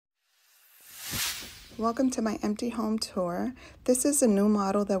Welcome to my empty home tour. This is a new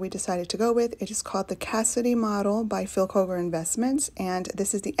model that we decided to go with. It is called the Cassady Model by forgo Investments, and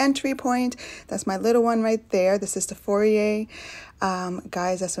this is the entry point. That's my little one right there. This is the foyer.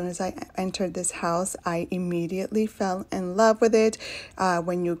 Guys, as soon as I entered this house, I immediately fell in love with it.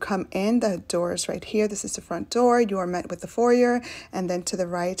 When you come in, the door is right here. This is the front door. You are met with the foyer, and then to the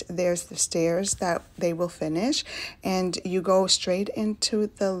right, there's the stairs that they will finish, and you go straight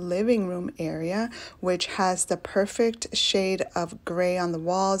into the living room area, which has the perfect shade of gray on the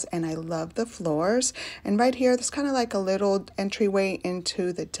walls, and I love the floors. And right here, there's kind of like a little entryway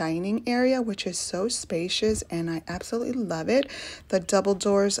into the dining area, which is so spacious, and I absolutely love it. The double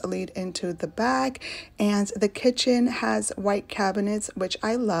doors lead into the back, and the kitchen has white cabinets, which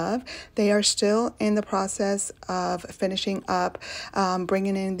I love. They are still in the process of finishing up,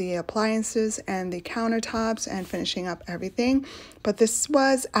 bringing in the appliances and the countertops and finishing up everything. But this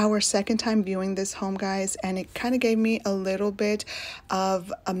was our second time viewing this home, guys, and it kind of gave me a little bit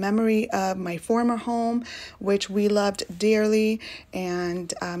of a memory of my former home, which we loved dearly.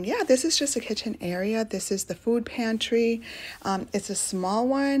 And yeah, this is just a kitchen area. This is the food pantry. It's a small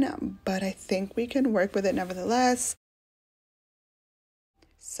one, but I think we can work with it nevertheless.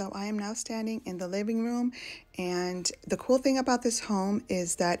 So I am now standing in the living room, and the cool thing about this home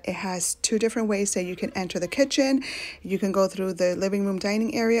is that it has two different ways that you can enter the kitchen. You can go through the living room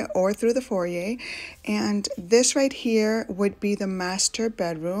dining area or through the foyer, and this right here would be the master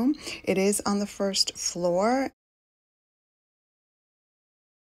bedroom. It is on the first floor.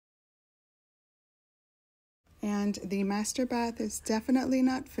 And the master bath is definitely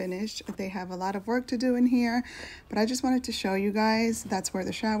not finished. They have a lot of work to do in here, but I just wanted to show you guys. That's where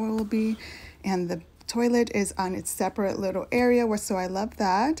the shower will be, and the toilet is on its separate little area, so I love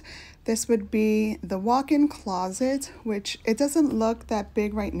that. This would be the walk-in closet, which it doesn't look that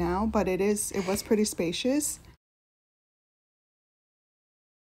big right now, but it was pretty spacious.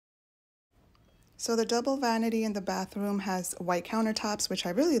 So the double vanity in the bathroom has white countertops, which I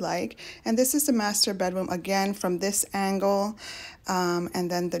really like. And this is the master bedroom again from this angle.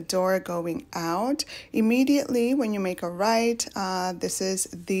 And then the door going out. Immediately when you make a right, this is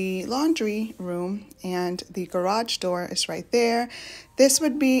the laundry room, and the garage door is right there. This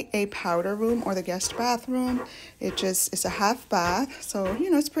would be a powder room or the guest bathroom. It's a half bath. So, you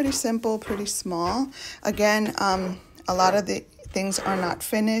know, it's pretty simple, pretty small. Again, a lot of the things are not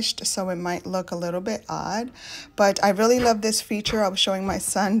finished, so it might look a little bit odd, but I really love this feature. I was showing my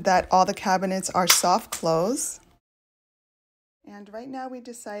son that all the cabinets are soft close. And right now we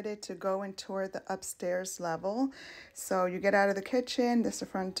decided to go and tour the upstairs level. So you get out of the kitchen, this is the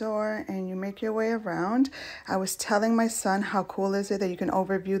front door, and you make your way around. I was telling my son how cool is it that you can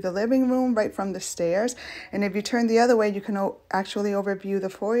overview the living room right from the stairs. And if you turn the other way, you can actually overview the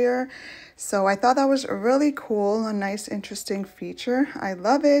foyer. So I thought that was really cool, a nice, interesting feature. I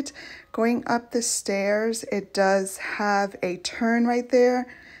love it. Going up the stairs, it does have a turn right there.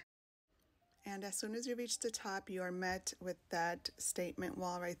 And as soon as you reach the top, you are met with that statement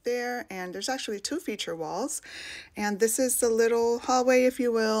wall right there. And there's actually two feature walls. And this is the little hallway, if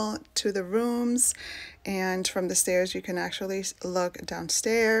you will, to the rooms. And from the stairs, you can actually look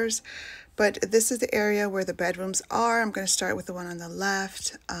downstairs. But this is the area where the bedrooms are. I'm going to start with the one on the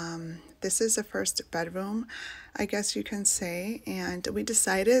left. This is the first bedroom, I guess you can say. And we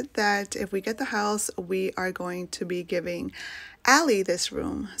decided that if we get the house, we are going to be giving Allie this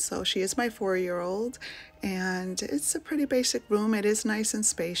room. So she is my 4-year-old, and it's a pretty basic room. It is nice and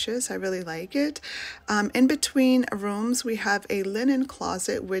spacious. I really like it. In between rooms, we have a linen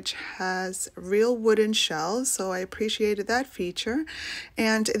closet, which has real wooden shelves, so I appreciated that feature.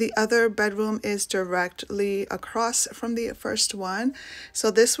 And the other bedroom is directly across from the first one. So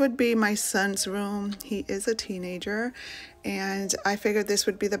this would be my son's room. He is a teenager, and I figured this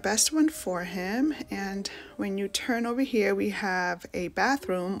would be the best one for him. And when you turn over here, we have a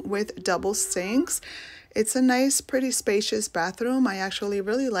bathroom with double sinks. It's a nice, pretty spacious bathroom. I actually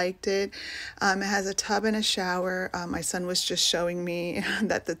really liked it. It has a tub and a shower. My son was just showing me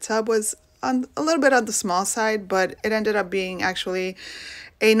that the tub was a little bit on the small side, but it ended up being actually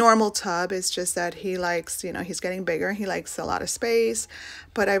a normal tub. It's just that he likes, you know, he's getting bigger. He likes a lot of space.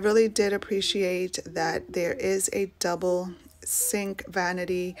 But I really did appreciate that there is a double sink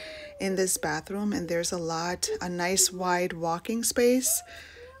vanity in this bathroom, and there's a nice wide walking space.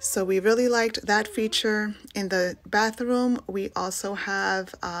 So we really liked that feature. In the bathroom, we also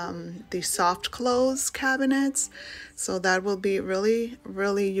have the soft close cabinets. So that will be really,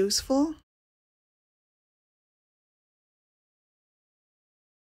 really useful.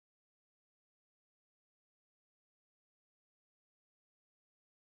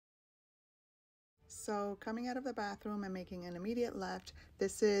 So coming out of the bathroom and making an immediate left,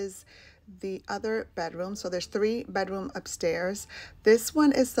 this is the other bedroom. So there's 3 bedrooms upstairs. This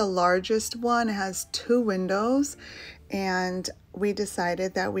one is the largest one. It has 2 windows, and we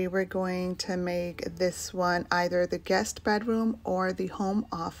decided that we were going to make this one either the guest bedroom or the home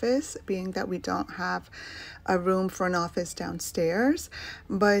office, being that we don't have a room for an office downstairs.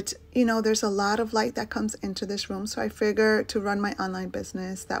 But you know, there's a lot of light that comes into this room, so I figure to run my online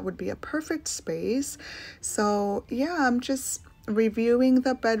business, that would be a perfect space. So yeah, I'm just reviewing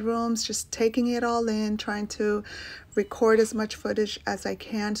the bedrooms, just taking it all in, trying to record as much footage as I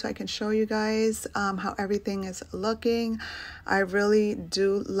can so I can show you guys how everything is looking. I really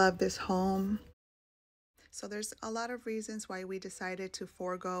do love this home. So there's a lot of reasons why we decided to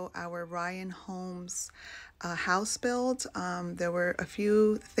forego our Ryan Homes house build. There were a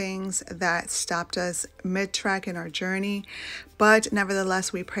few things that stopped us mid-track in our journey, but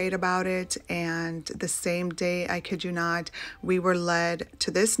nevertheless, we prayed about it, and the same day, I kid you not, we were led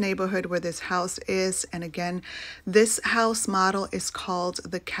to this neighborhood where this house is. And again, this house model is called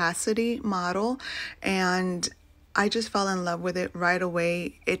the Cassady Model, and I just fell in love with it right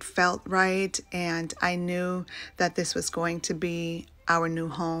away. It felt right, and I knew that this was going to be our new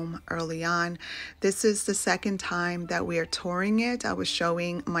home early on. This is the second time that we are touring it. I was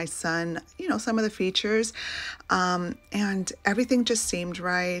showing my son, you know, some of the features, and everything just seemed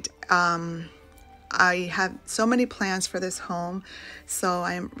right. I have so many plans for this home, so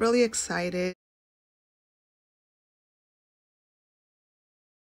I am really excited.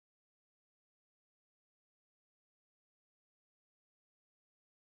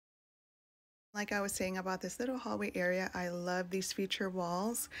 Like I was saying about this little hallway area, I love these feature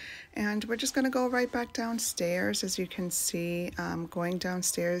walls, and we're just going to go right back downstairs. As you can see, going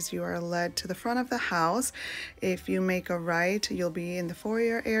downstairs, you are led to the front of the house. If you make a right, you'll be in the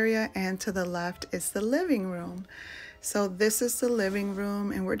foyer area, and to the left is the living room. So this is the living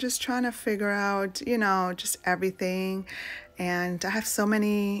room, and we're just trying to figure out, you know, just everything. And I have so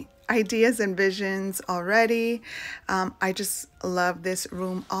many ideas and visions already. I just love this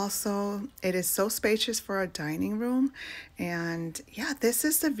room also. It is so spacious for a dining room. And yeah, this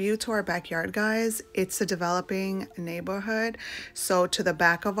is the view to our backyard, guys. It's a developing neighborhood. So to the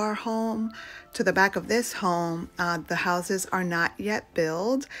back of our home, to the back of this home, the houses are not yet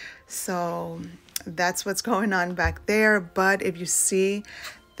built. So that's what's going on back there. But if you see,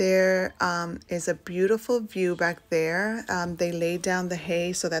 there is a beautiful view back there. They laid down the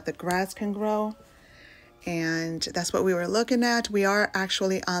hay so that the grass can grow, and that's what we were looking at. We are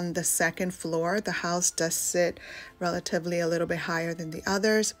actually on the 2nd floor. The house does sit relatively a little bit higher than the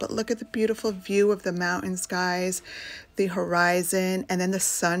others, but look at the beautiful view of the mountains, guys, the horizon, and then the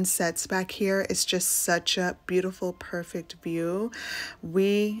sunsets back here. It's just such a beautiful, perfect view.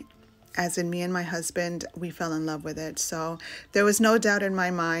 As in me and my husband, we fell in love with it. So there was no doubt in my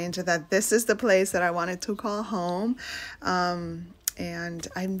mind that this is the place that I wanted to call home. And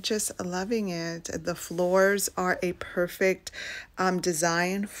I'm just loving it. The floors are a perfect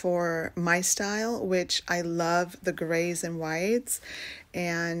design for my style, which I love the grays and whites.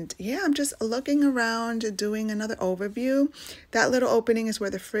 And yeah, I'm just looking around, doing another overview. That little opening is where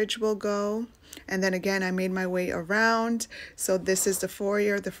the fridge will go. And then again, I made my way around. So this is the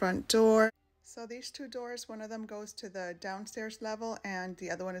foyer, the front door. So these 2 doors, one of them goes to the downstairs level and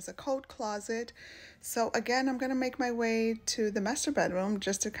the other one is a coat closet. So again, I'm going to make my way to the master bedroom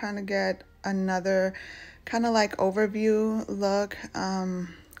just to kind of get another kind of like overview look,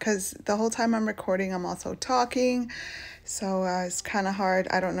 because the whole time I'm recording, I'm also talking. So it's kind of hard.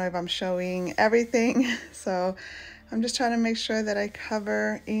 I don't know if I'm showing everything. So I'm just trying to make sure that I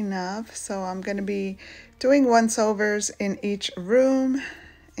cover enough. So I'm going to be doing once-overs in each room,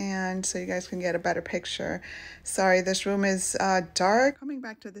 and so you guys can get a better picture. Sorry, this room is dark. Coming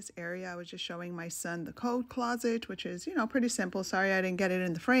back to this area, I was just showing my son the coat closet, which is, you know, pretty simple. Sorry I didn't get it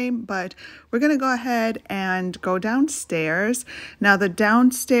in the frame, but we're going to go ahead and go downstairs. Now, the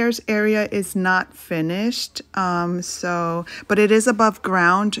downstairs area is not finished, but it is above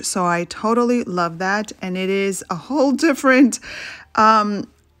ground, so I totally love that. And it is a whole different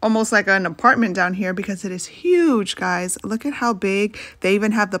almost like an apartment down here because it is huge, guys. Look at how big. They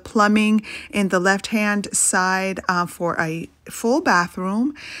even have the plumbing in the left-hand side for a full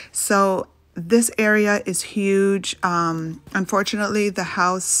bathroom. So this area is huge. Unfortunately, the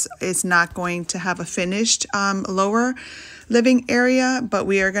house is not going to have a finished lower living area, but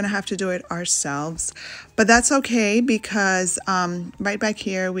we are going to have to do it ourselves. But that's okay because right back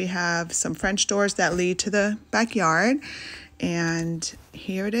here we have some French doors that lead to the backyard. And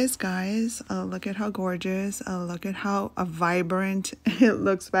here it is, guys. Look at how gorgeous. Look at how vibrant it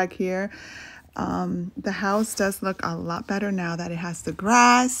looks back here. The house does look a lot better now that it has the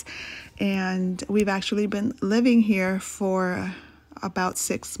grass, and we've actually been living here for about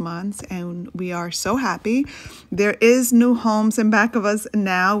 6 months, and we are so happy. There is new homes in back of us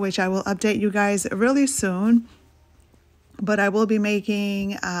now, which I will update you guys really soon. But I will be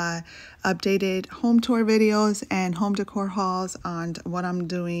making updated home tour videos and home decor hauls on what I'm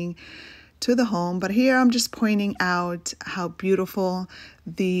doing to the home. But here I'm just pointing out how beautiful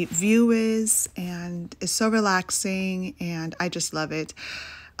the view is, and it's so relaxing, and I just love it.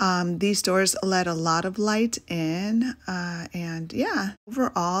 These doors let a lot of light in, and yeah,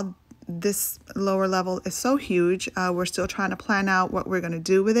 overall this lower level is so huge. We're still trying to plan out what we're going to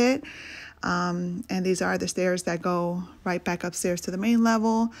do with it. And these are the stairs that go right back upstairs to the main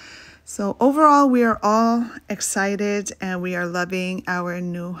level. So overall, we are all excited and we are loving our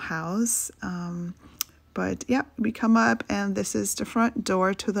new house. But yeah, we come up and this is the front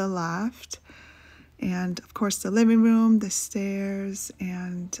door to the left. And of course the living room, the stairs,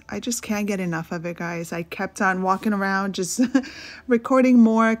 and I just can't get enough of it, guys. I kept on walking around just recording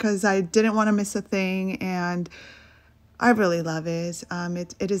more because I didn't want to miss a thing, and I really love it.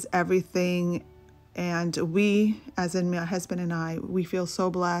 It is everything, and we, as in my husband and I, we feel so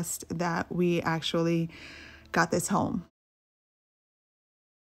blessed that we actually got this home.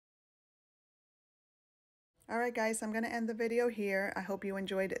 All right, guys, I'm going to end the video here. I hope you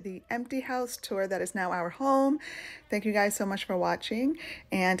enjoyed the empty house tour that is now our home. Thank you guys so much for watching.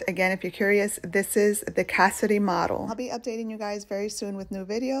 And again, if you're curious, this is the Cassady model. I'll be updating you guys very soon with new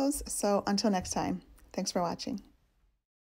videos. So until next time, thanks for watching.